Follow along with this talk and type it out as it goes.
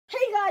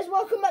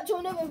welcome back to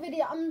another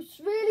video. I'm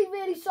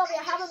really sorry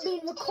I haven't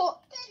been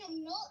recording.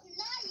 I'm not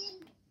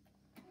lying.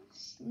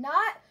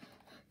 Not.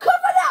 Cover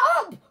that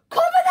up!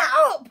 Cover that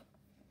up!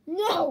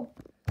 No.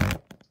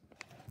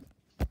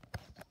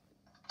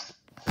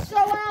 So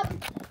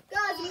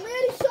guys, I'm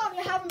really sorry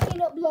I haven't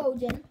been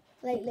uploading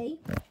lately.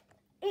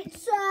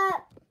 It's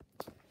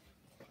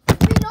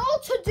been all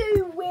to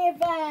do with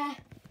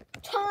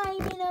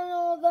timing and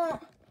all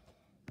that.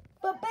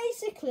 But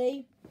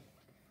basically,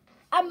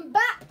 I'm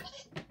back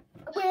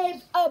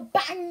with a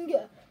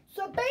banger.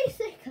 So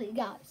basically,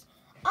 guys,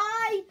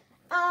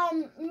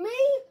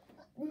 me,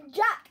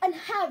 Jack and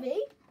Harry,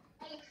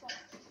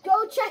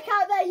 go check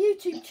out their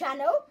YouTube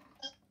channel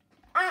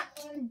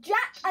at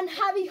Jack and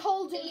Harry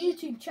Holden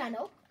YouTube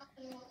channel.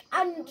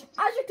 And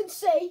as you can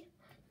see,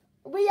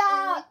 we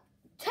are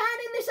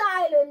turning this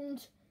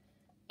island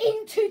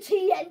into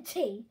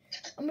TNT,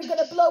 and we're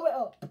gonna blow it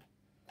up.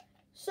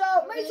 So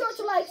make sure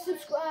to like,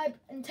 subscribe,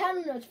 and turn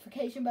on the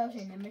notification bell so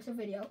you don't miss a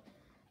video.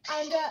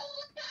 And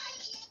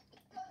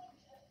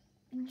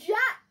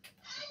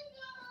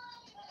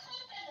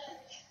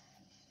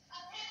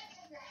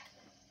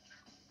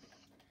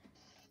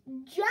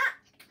Jack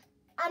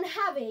and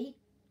Harry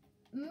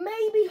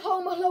may be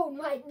home alone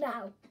right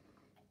now.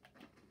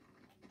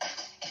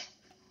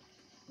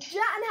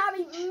 Jack and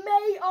Harry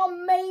may or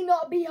may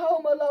not be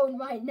home alone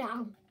right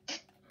now.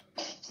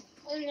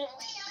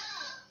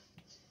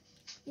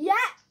 Yeah.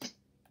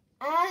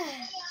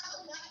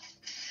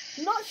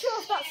 Not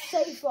sure if that's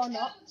safe or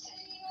not.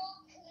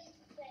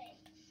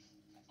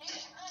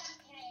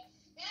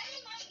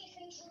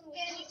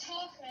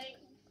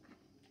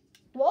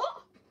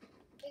 What?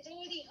 It's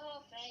already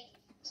 8:30.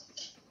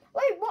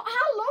 Wait, what?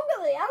 How long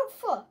are they out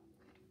for?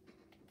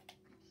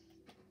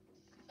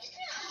 It's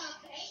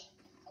not 8:30.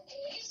 It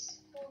is.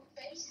 Well,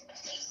 basically.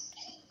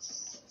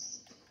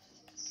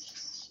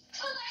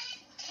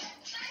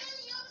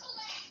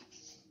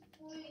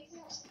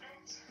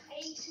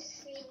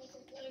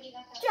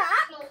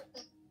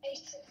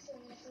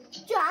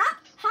 Jack,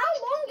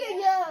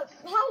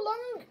 how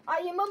long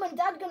are your mum and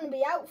dad gonna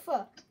be out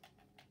for?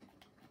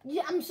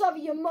 Yeah, I'm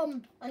sorry, your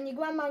mum and your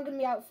grandma are gonna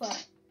be out for.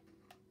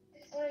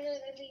 Oh no,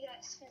 they'll be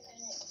like 7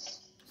 minutes.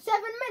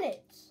 7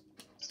 minutes?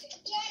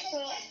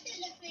 Yeah,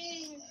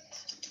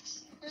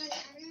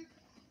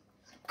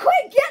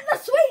 Quick, get the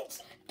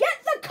sweets!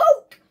 Get the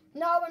Coke!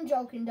 No, I'm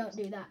joking, don't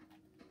do that.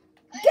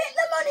 Get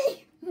the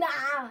money!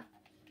 Nah,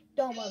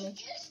 don't worry.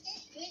 Just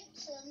drink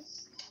some.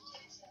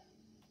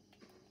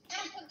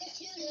 And put the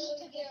 2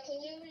 litre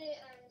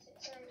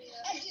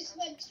I just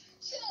went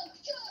chug.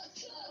 Chug.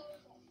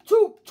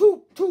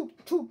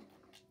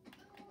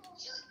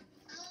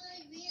 I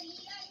really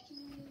like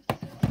you.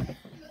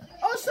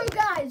 Also,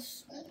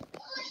 guys, I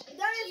don't know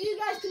if you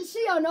guys can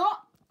see or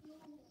not,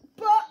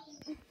 but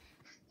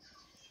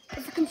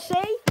if you can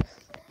see,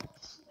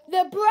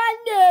 the brand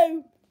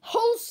new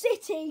Hull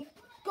City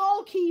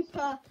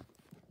goalkeeper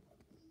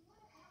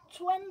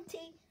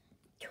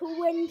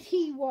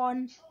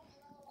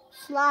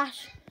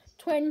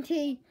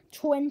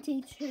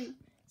 2021/2022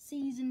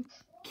 season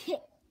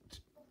kit.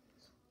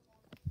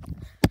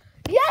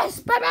 Yes,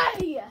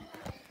 baby!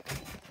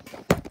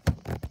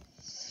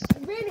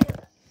 Really,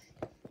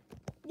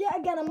 yeah,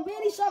 again, I'm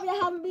really sorry I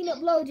haven't been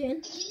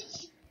uploading.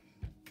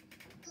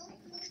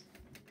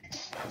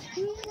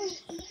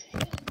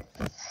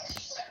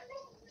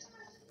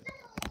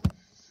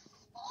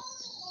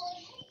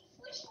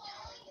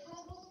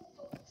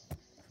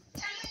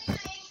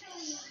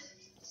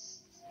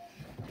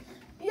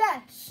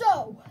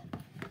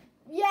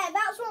 Yeah,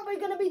 that's what we're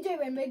going to be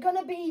doing. We're going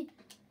to be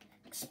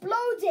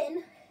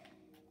exploding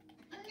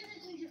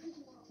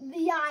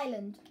the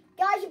island.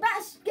 Guys, you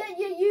better get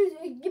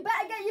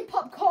your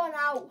popcorn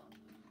out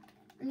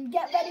and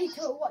get ready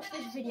to watch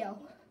this video.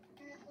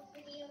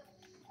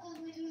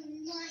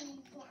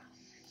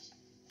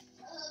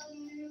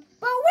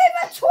 But with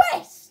a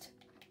twist!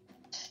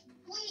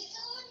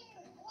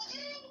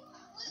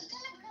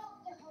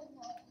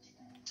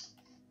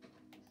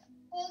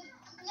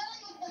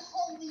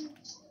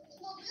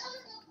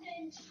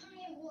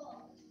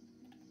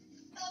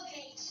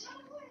 Okay, so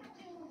we're not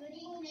doing a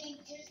video, they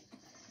just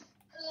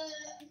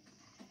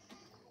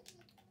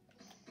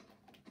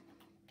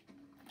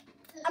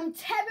I'm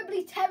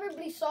terribly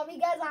sorry,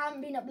 guys. I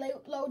haven't been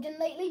uploading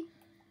lately.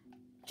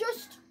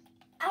 Just,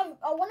 I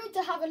wanted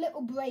to have a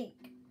little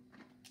break.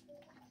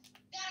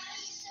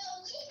 Guys, so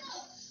we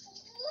know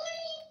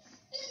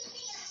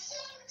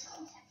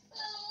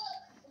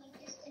we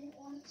just didn't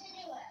want to do it.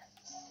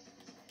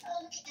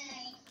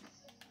 Okay.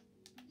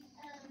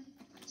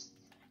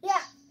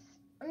 Yeah,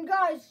 and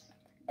guys,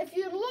 if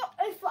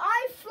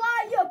I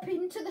fly up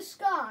into the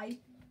sky,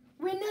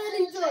 we're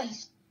nearly done.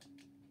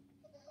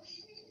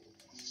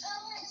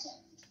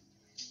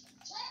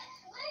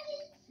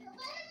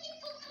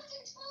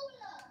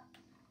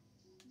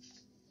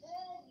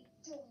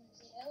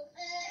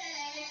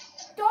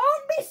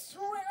 Don't be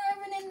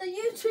swearing in the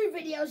YouTube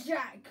videos,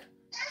 Jack.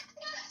 That's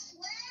not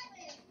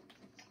swearing.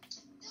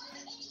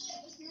 Don't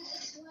idiot, it's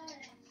not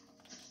swearing.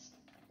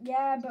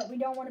 Yeah, but we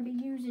don't want to be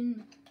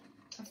using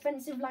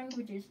offensive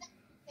languages.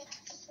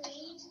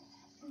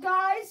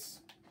 Guys,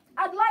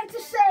 I'd like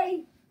to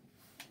say,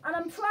 and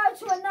I'm proud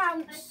to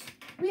announce,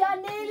 we are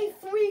nearly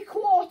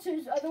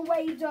 3/4 of the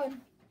way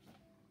done.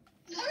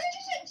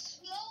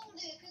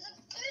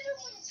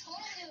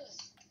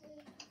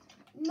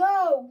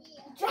 No,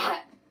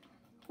 Jack.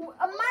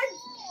 Imagine,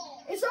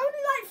 it's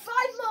only like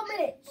 5 more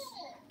minutes.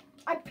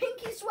 I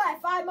pinky swear,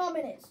 5 more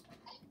minutes.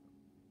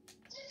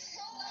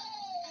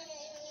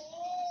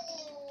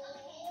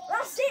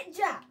 That's it,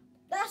 Jack.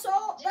 That's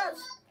all.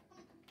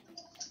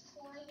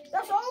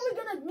 That's all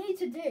we're gonna need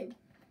to do.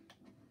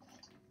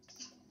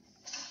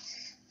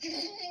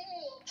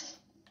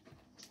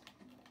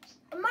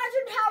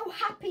 Imagine how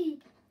happy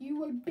you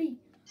will be.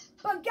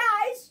 But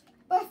guys,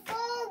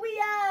 before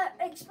we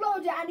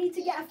explode it, I need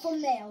to get a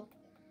thumbnail.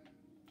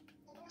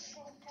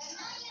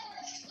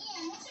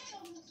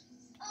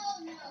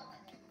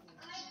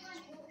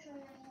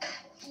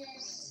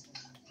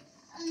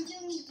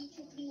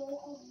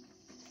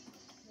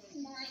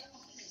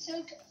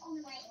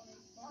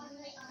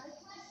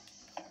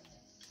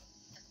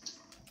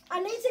 I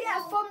need to get a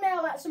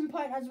thumbnail at some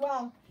point as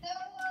well.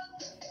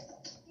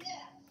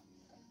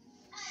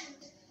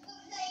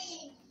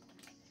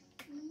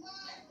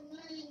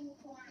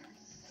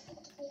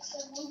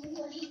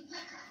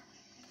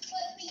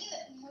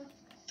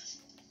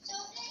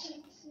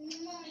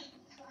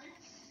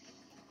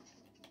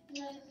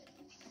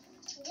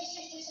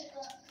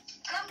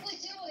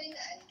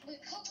 We're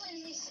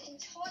covering this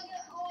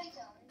entire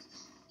island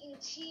in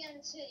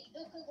TNT.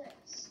 Look at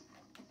this.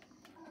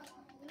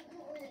 Look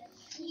at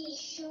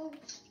this.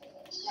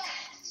 Yeah,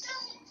 so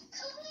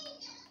covering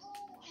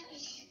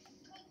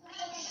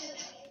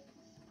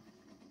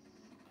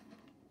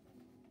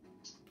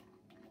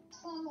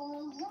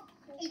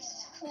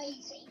it's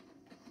crazy.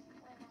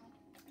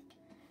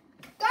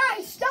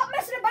 Guys, stop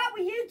messing about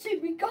with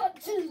YouTube. We got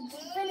to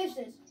finish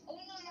this.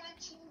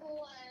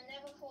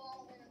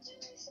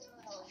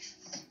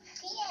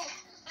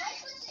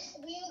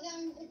 We were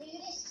going to do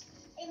this,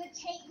 it would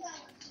take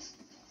like,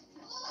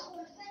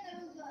 we're fell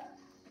over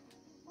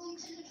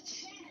onto the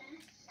chair.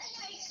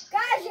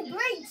 Guys, your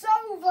break's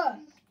over.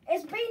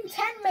 It's been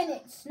 10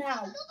 minutes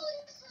now.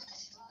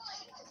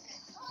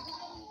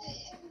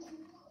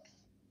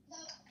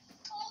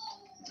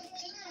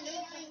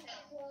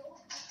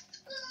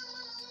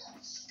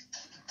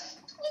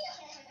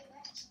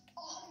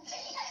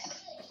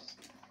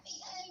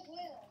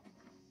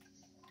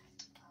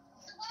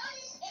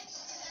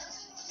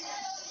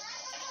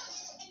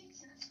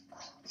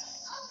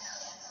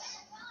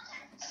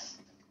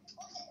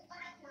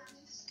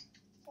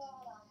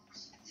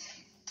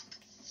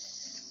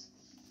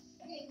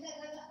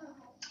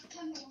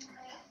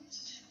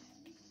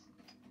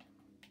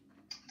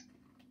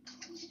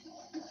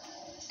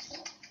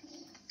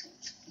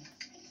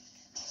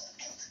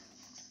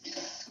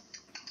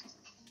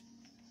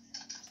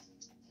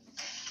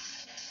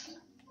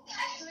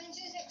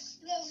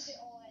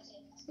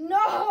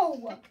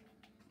 No!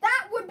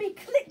 That would be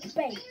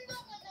clickbait.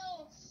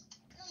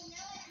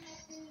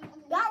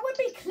 That would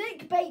be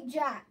clickbait,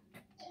 Jack.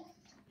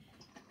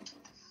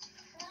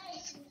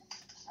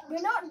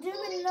 We're not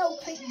doing no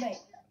clickbait.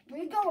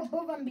 We go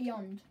above and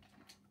beyond.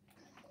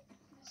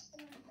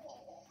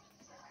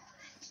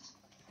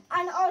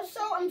 And also,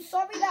 I'm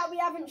sorry that we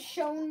haven't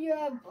shown you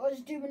us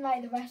doing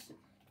like the rest,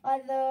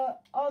 like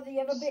all the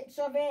other bits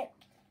of it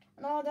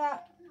and all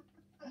that.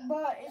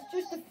 But it's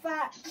just a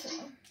fact.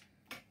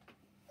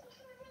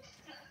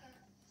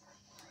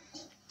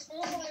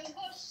 Oh my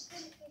gosh,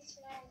 this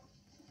now.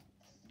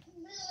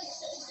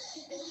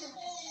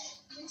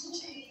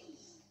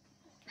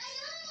 I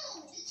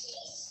know, the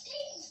cheese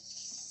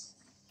stinks.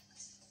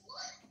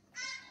 What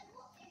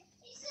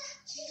is that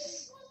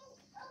cheese from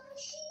a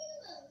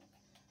human?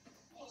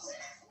 Is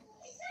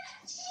that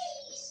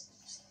cheese?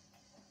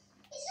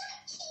 Is that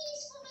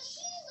cheese from a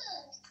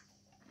human?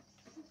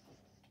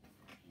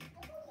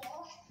 Oh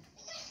gosh,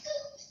 is that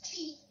goat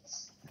cheese?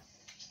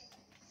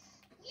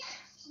 Yeah.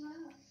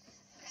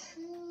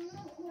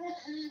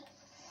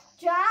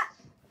 Jack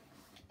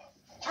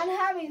and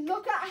Harry,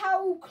 look at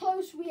how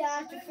close we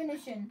are to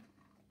finishing.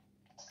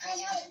 I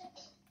know.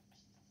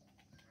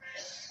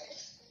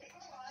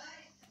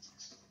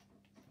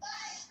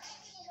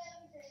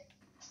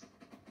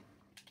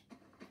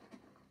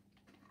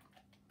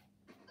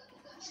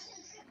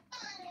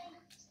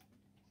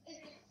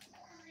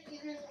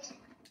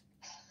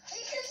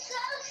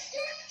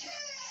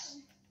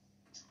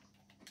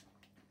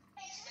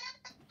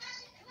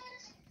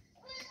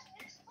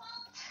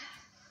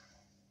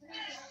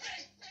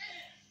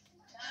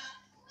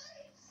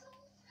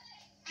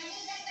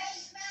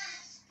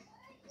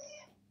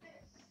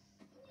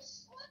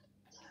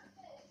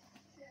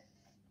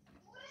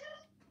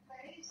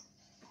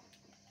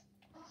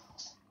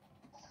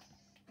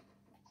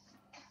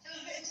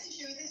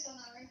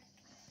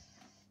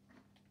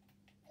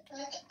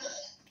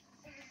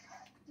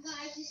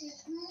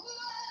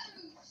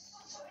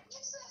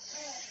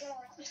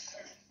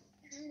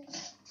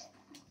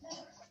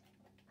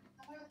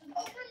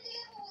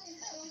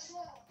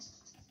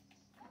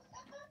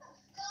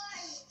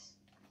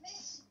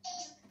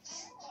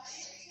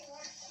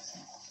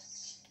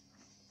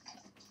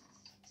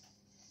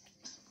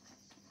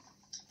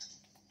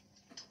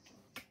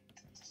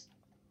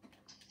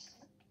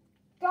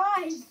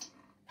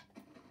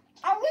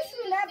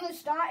 never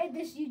started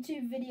this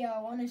YouTube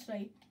video,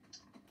 honestly.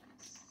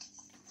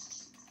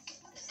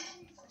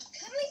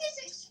 Can we just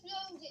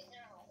explode it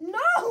now?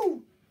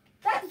 No!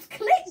 That's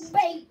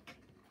clickbait!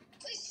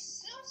 We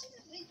started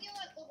the video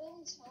at the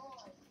wrong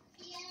time.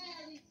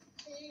 Yeah, we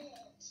did.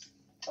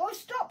 Or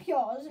stop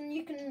yours and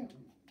you can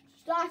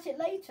start it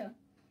later.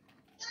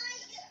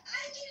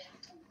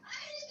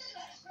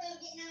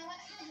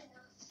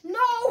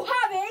 No,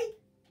 Harry!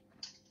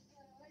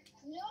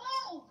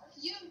 No,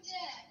 you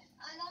did.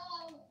 I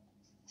know.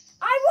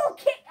 I will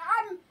kick.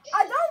 I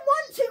don't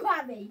want to,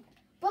 Harry.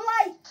 But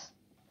like,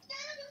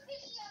 Now the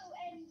video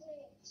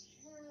ended.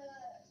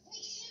 We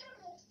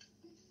shouldn't.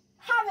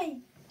 Harry,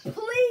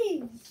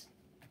 please.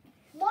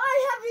 Why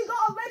have you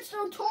got a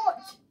redstone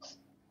torch?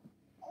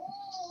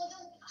 Oh,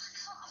 I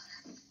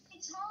can't.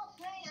 It's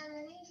halfway and I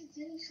need to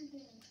do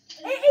something.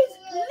 It is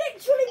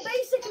literally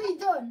basically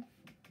done.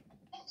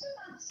 What's the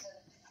matter?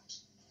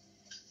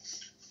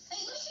 Are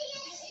you looking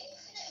at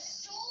infinite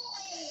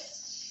storage?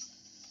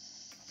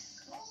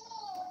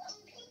 Oh, I'm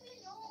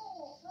giving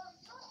up.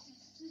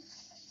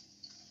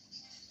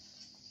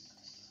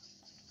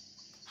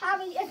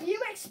 Harry, if you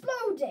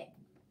explode it,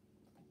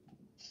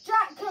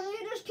 Jack, can you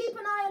just keep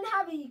an eye on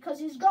Harry because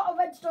he's got a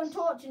redstone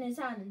torch in his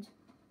hand.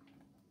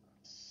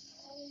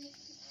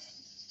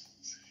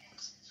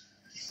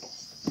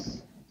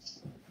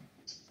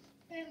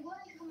 When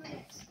can we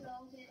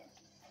explode it?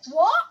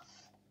 What?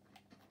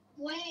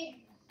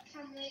 When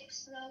can we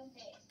explode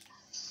it?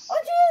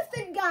 What do you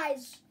think,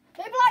 guys?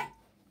 Maybe like,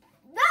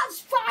 that's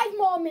 5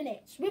 more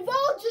minutes. We've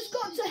all just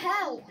got to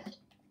help.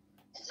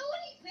 It's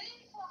already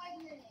been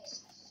 5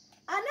 minutes.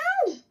 I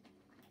know. 5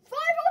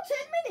 or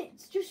 10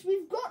 minutes. Just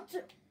we've got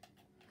to.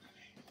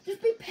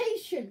 Just be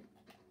patient.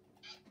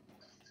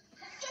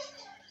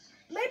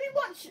 Maybe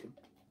watch.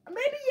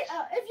 Maybe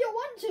if you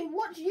want to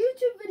watch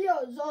YouTube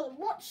videos or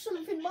watch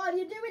something while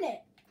you're doing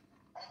it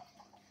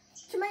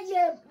to make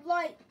you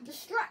like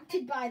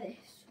distracted by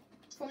this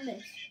from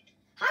this.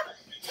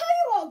 Tell you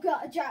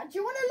what, Jack. Do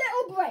you want a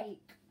little break?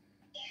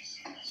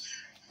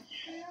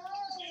 No.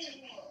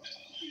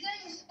 Then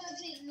it's going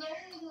to take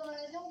longer. I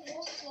don't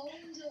want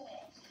longer.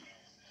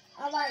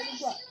 I like the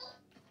book.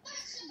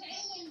 What's the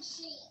banging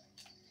sheet?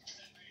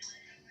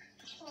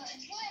 Right,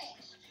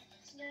 wait.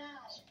 Now.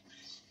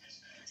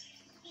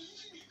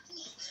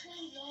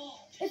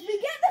 If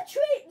we get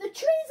the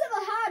trees are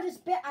the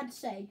hardest bit, I'd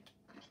say.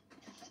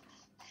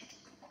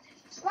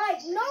 Right,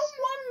 no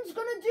one's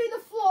gonna do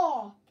the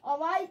floor,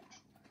 alright?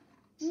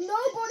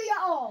 Nobody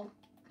at all.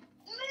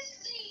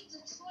 Let's see the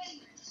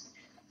trees.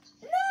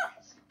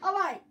 No!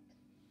 Alright.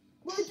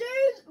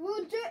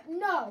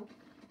 No.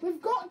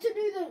 We've got to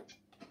do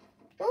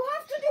we'll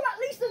have to do at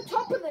least the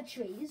top of the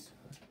trees.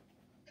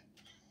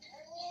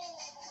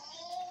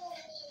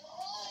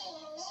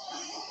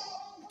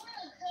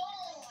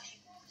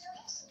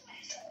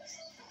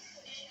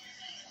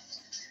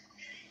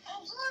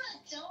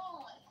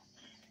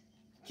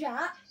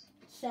 Jack,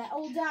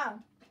 settle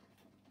down.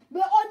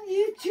 We're on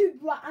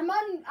YouTube, right?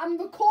 I'm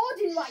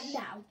recording right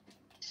now.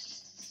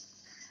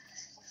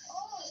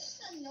 Oh, it's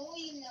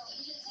annoying though.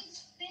 It keeps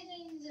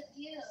spinning the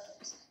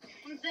gears.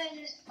 And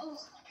then, oh.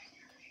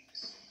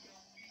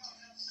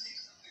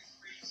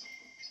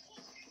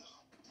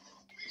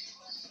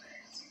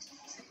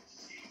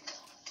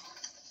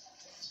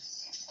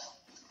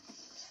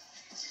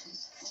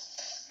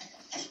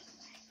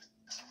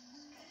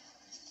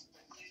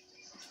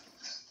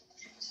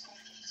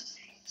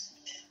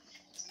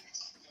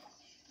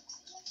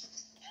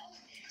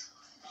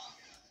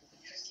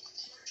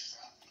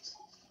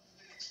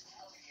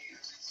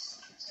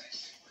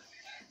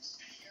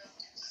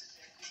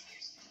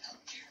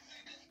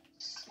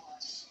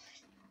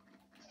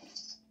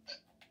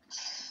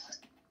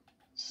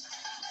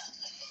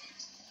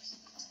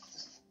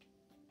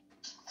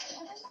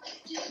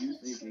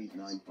 Use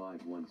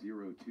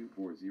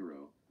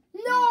 895102440.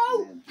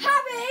 No!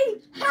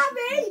 Harry!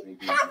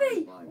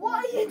 What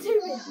are you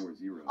doing?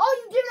 Oh,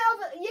 you do it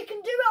over. You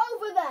can do it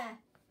over there.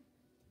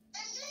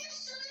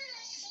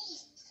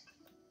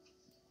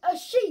 A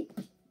sheep.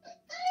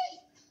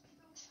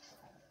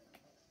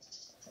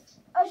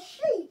 A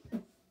sheep. I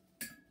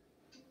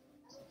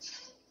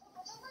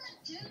don't want to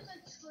do the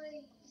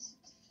trees.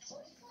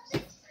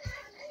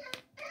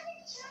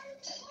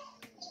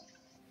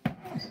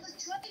 The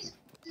trees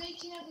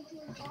making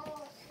everything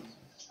hard.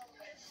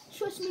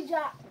 Trust me,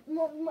 Jack.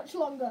 Much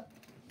longer.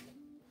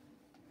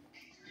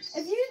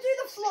 If you do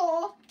the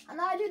floor and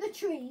I do the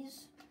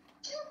trees.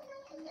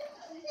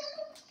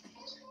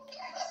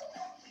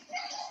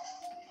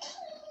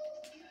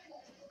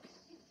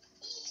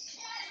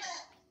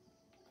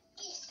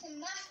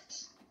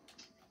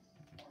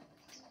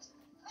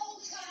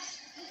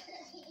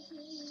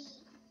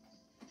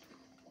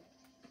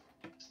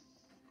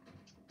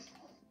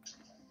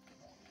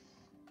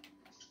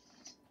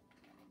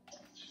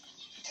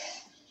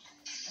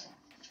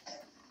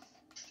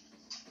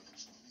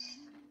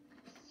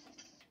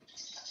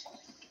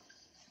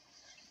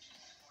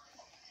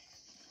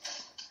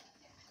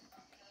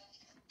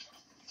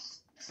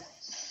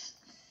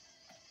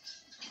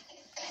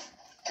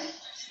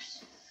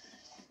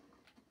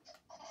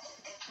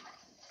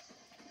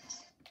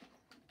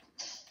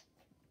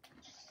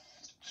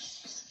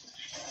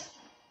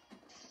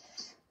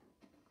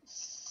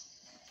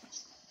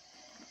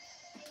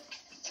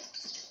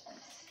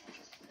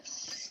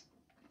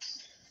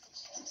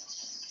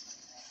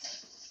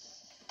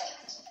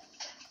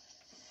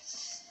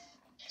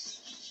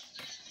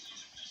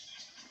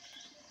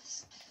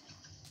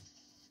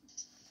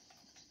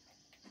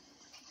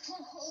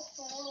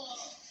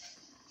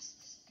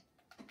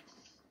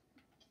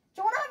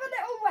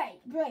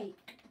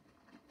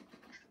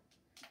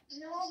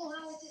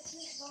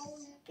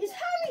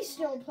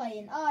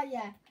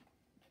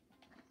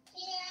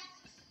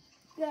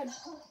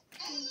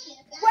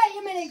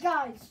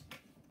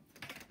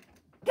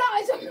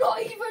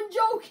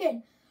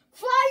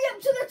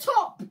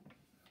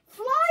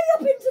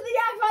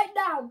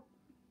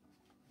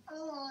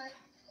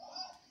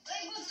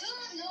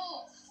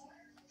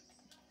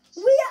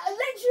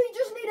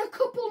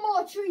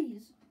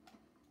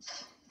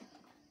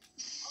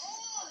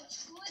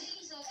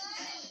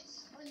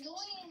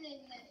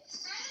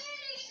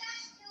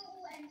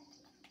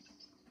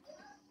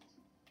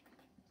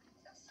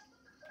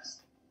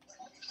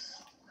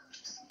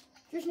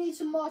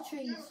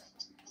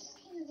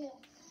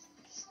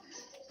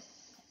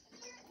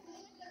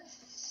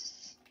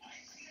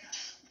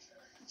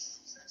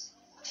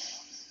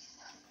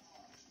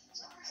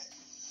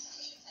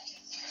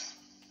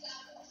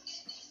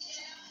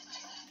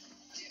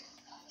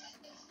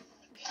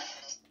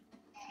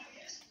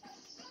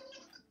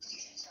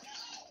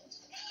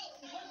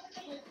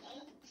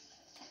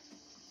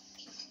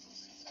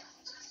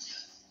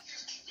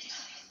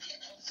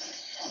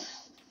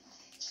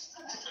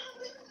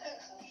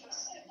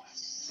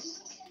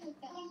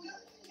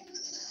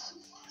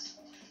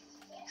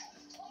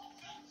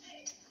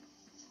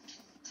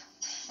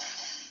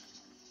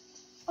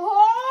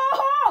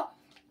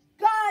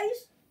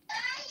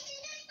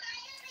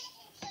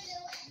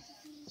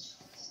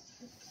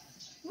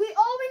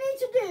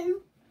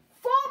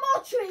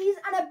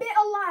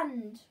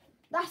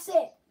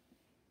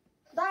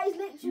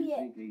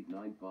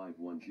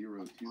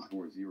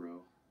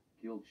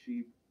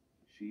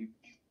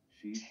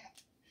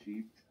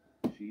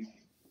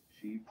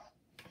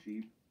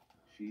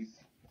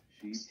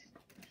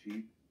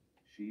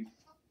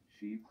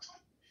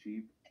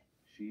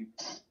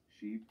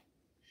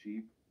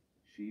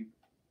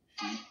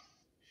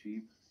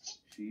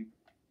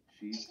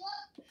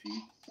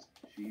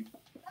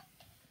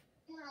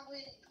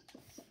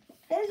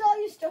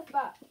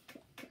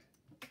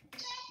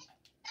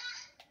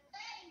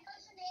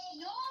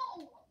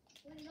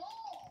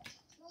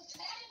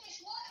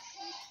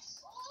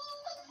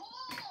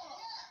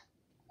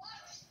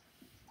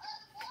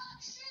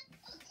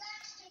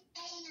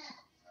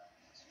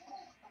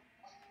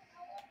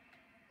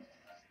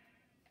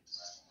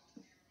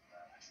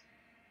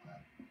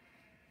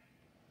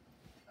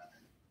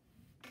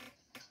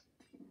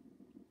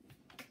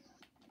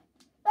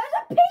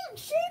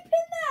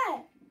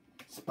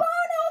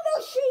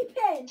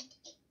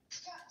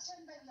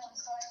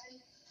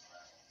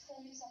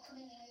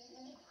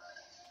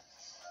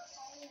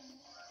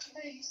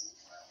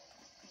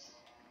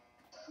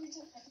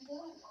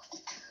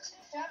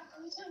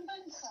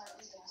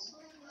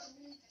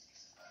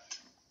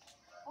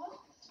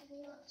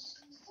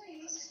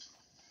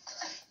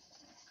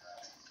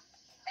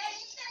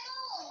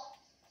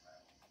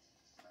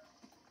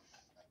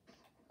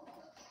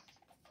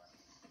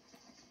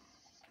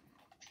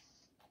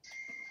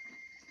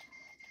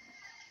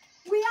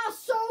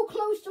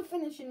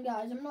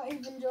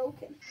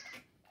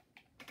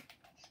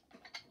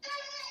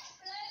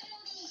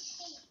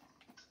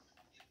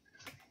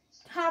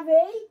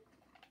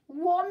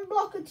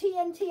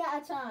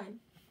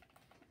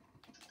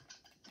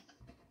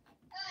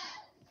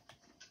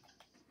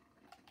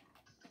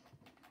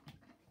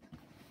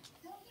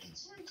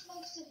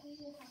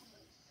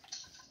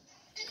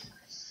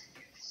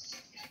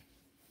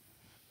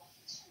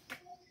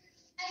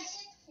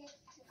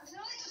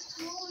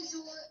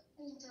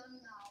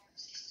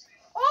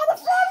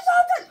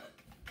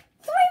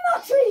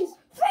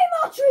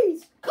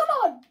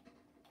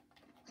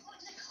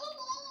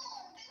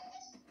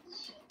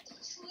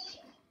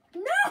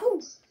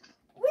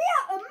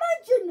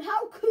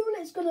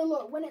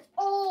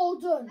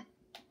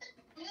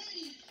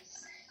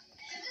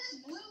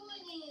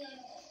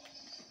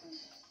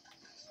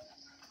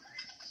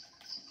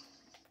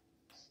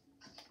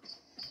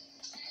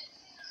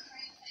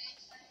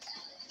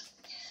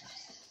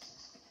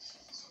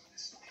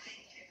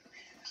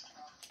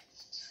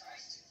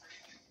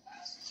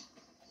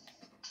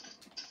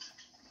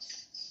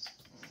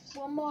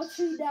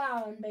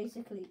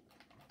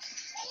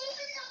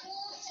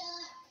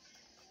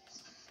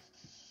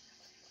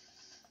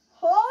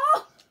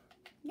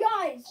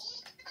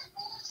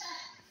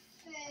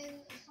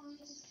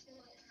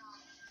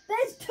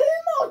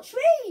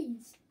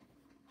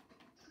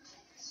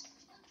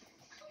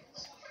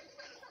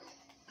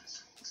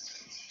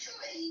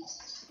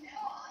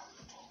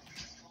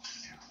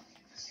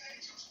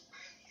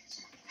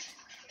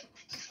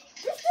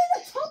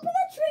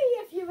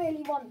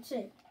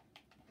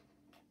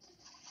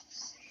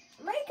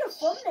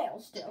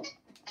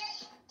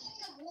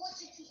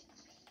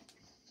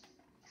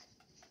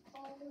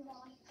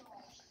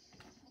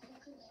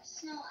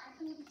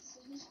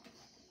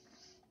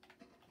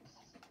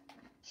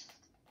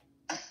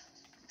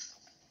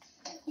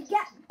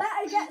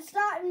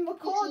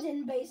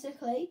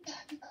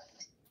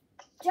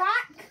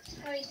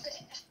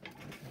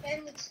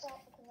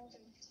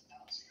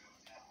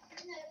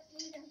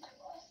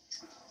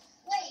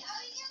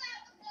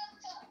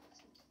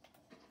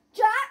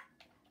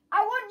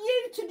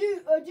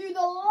 I'll do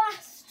the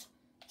last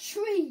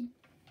tree.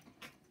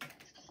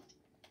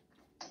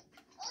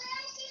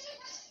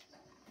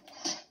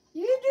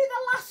 You do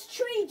the last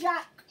tree,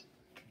 Jack.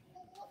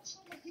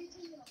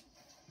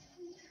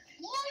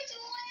 Why do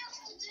I have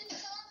to do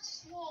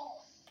that one?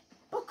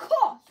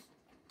 Because,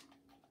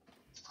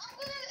 I'm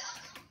gonna.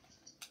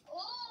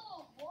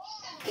 Oh, wow.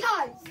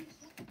 guys,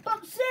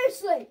 but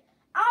seriously,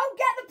 I'll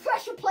get the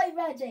pressure plate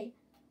ready.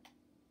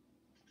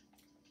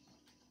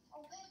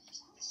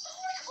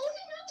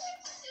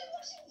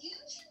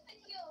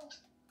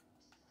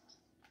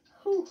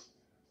 Ooh,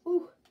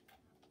 ooh.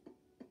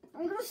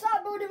 I'm gonna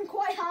start building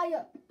quite high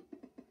up.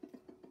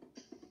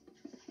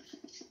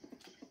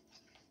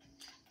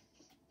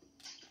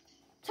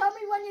 Tell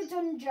me when you're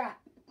done,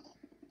 Jack.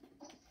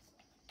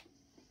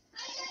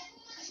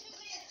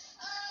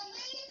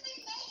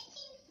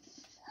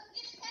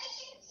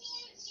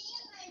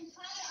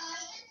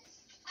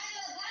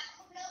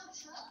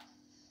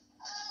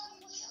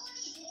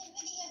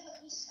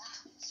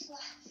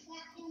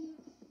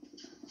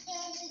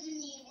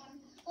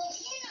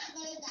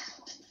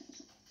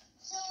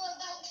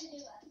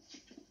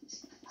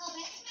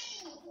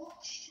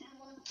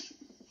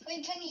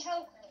 Wait, can you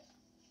help me?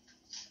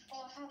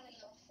 Or how are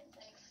you?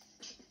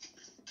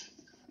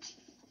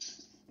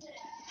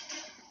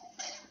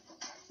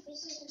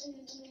 This is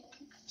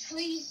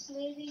trees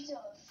nearly done.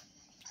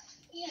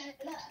 Yeah,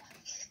 look.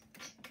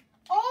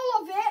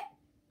 All of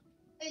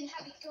it? And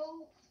have it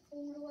go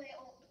all the way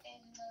up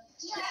in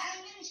the... Yeah,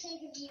 I'm going to show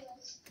the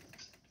viewers.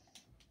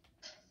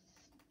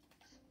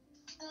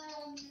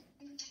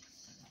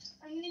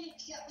 I'm going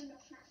to get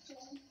enough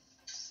napkin.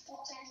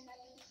 What then,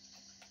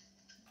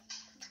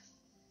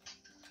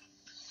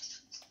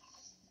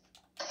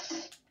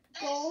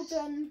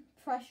 Golden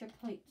pressure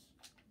plates.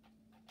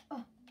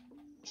 Oh.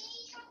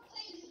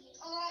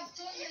 Oh, I've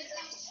done the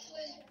last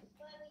one.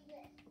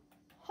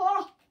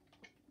 Oh.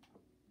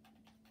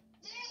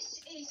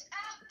 This is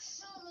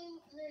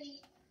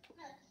absolutely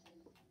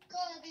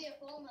gonna be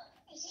a bomber.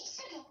 Is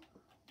this enough?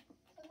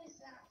 What is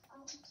that?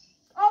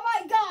 All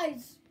right,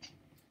 guys.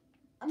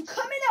 I'm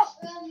coming up.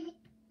 I'm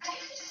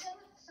just so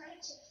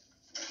excited.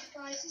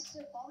 Guys, this is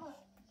a bomber.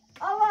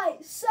 All right,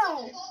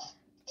 so.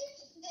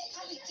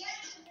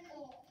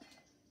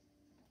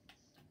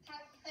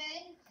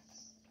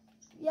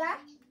 Yeah?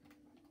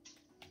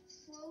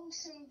 Throw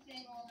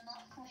something on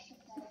that pressure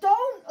plate.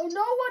 Don't,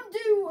 no one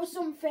do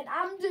something.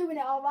 I'm doing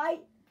it, all right?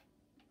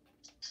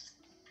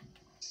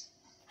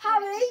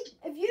 Harry,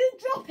 if you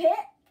drop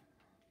it.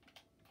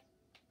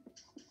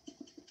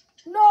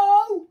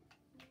 No.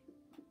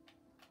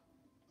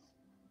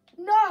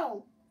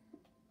 No.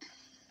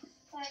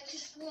 Right,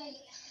 just wait.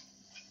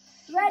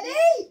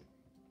 Ready?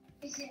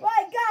 Is it?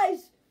 Right,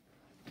 guys.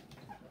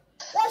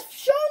 Let's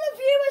show the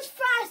viewers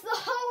first the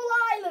whole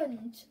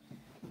island.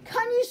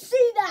 Can you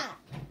see that?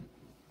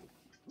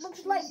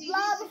 Looks like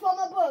lava from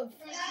above.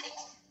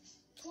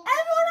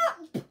 Everyone up!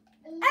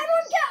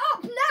 Everyone get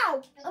up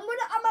now!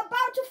 I'm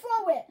about to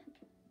throw it.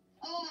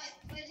 Alright,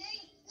 ready?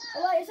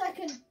 Oh, wait a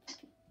second.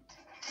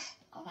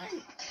 Alright.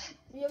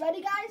 Are you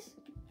ready, guys?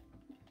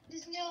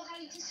 There's no how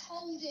you just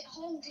hold it.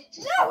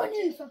 Just No,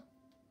 Anufa.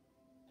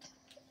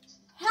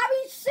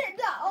 Harry, sit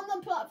that on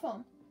the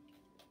platform.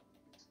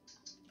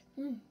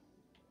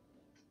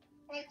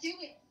 Right, do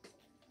it.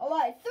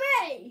 Alright,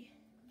 3,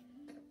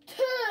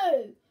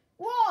 2,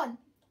 1.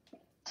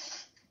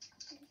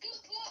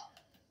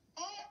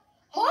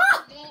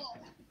 Oh, no.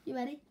 You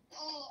ready?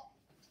 Oh,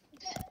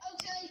 okay.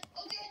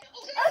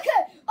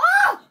 Okay.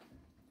 Oh!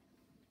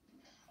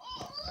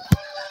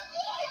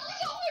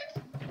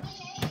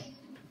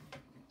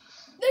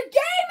 The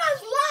game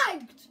has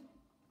lagged.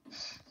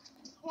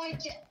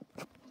 Like it.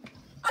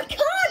 I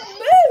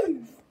can't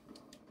move.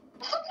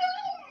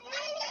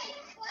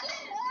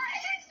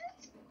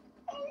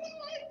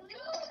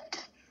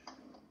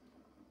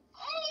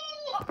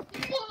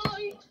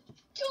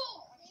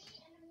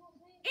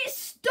 It's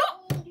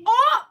stopped.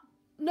 Oh!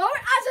 No,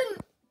 it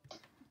hasn't.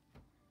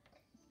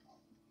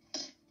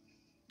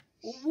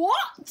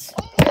 What?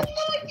 Oh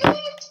my god!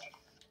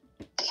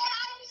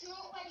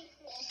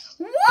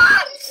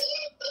 What?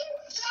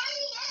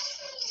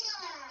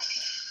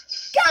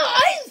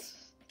 Guys!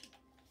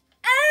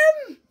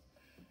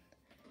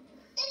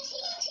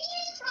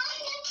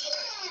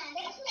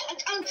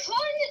 I'm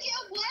trying to get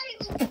away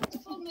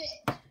from it.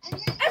 And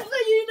then It's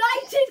the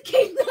United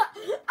Kingdom.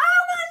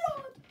 Oh my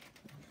lord!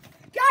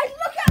 Guys,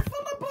 look at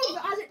from above.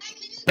 As it,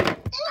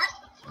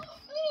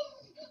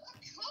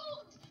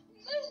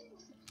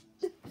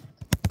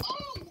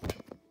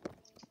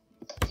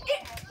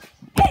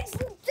 it's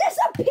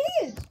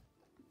disappeared.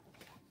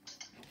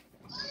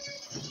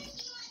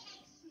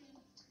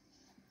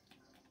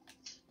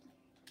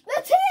 The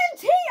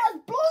TNT has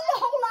blown the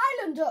whole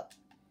island up.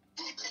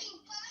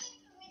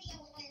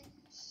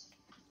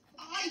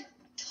 I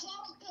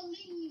can't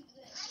believe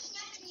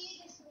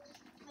this.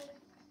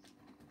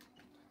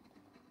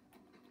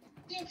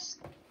 Yes.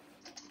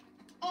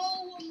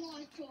 Oh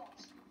my god.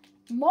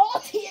 More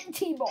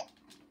TNT box.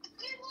 If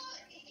we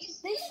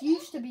were, This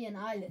used to be an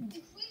island.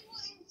 if we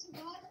were in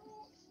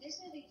survival, this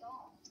would be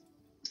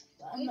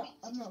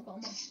I've not got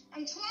one.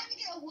 I'm trying to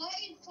get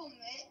away from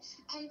it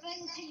and then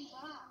come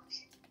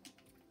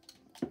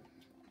back.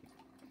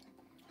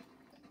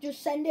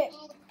 Just send it.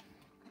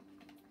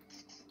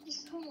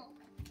 Just come on.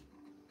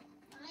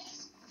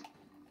 Nice.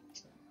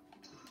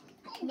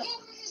 Oh, No. God,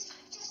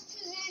 just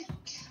to the...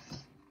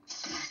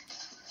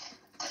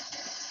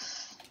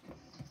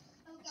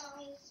 Oh,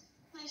 guys.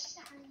 Nice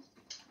stand.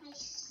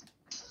 Nice.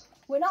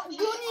 We're not done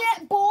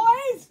yet,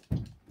 boys.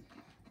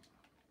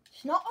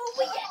 It's not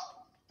over yet.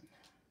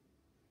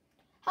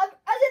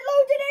 Has it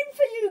loaded in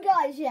for you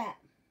guys yet?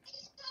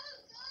 It's so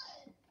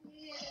good.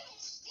 Yeah.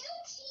 It's still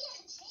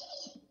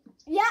TNT.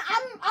 Yeah,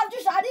 I've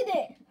just added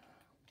it.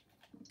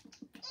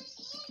 The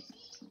TNT.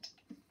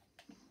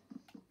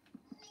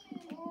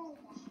 Oh,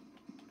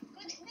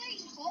 but it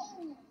makes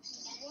holes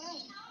as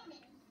well.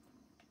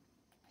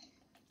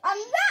 And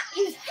that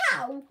is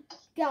how,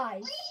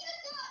 guys. We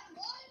should done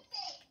one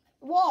thing.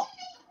 What?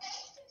 Make a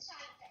base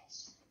inside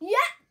this.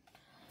 Yeah.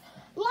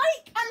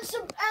 Like and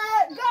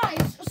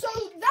guys, so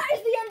that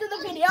is the end of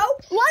the video.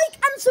 Like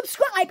and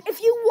subscribe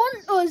if you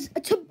want us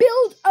to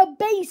build a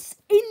base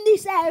in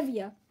this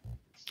area.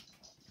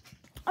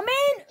 I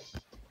mean,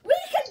 we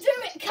can do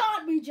it,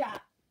 can't we,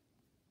 Jack?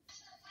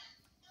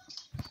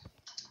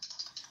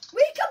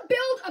 We can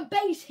build a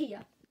base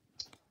here.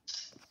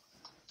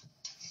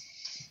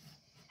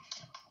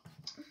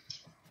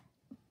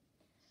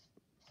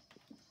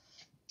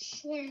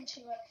 Swim to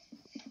it.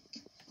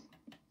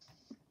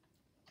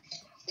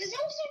 There's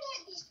also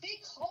like these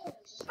big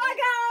holes. Bye,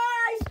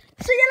 guys.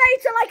 See you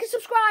later. Like and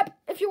subscribe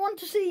if you want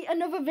to see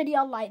another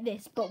video like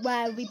this, but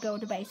where we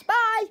build a base.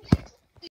 Bye.